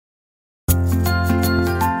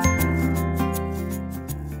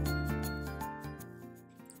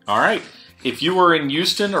All right. If you are in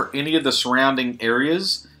Houston or any of the surrounding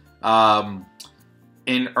areas and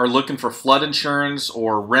are looking for flood insurance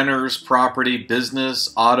or renters, property,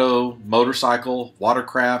 business, auto, motorcycle,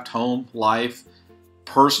 watercraft, home, life,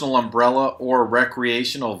 personal umbrella, or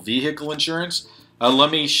recreational vehicle insurance,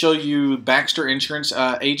 let me show you Baxter Insurance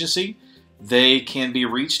Agency. They can be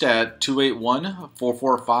reached at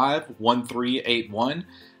 281-445-1381.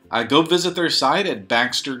 Go visit their site at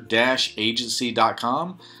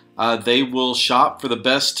baxter-agency.com. They will shop for the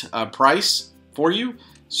best price for you.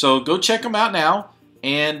 So go check them out now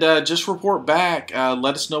and just report back.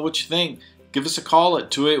 Let us know what you think. Give us a call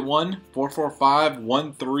at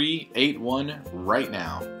 281-445-1381 right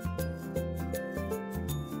now.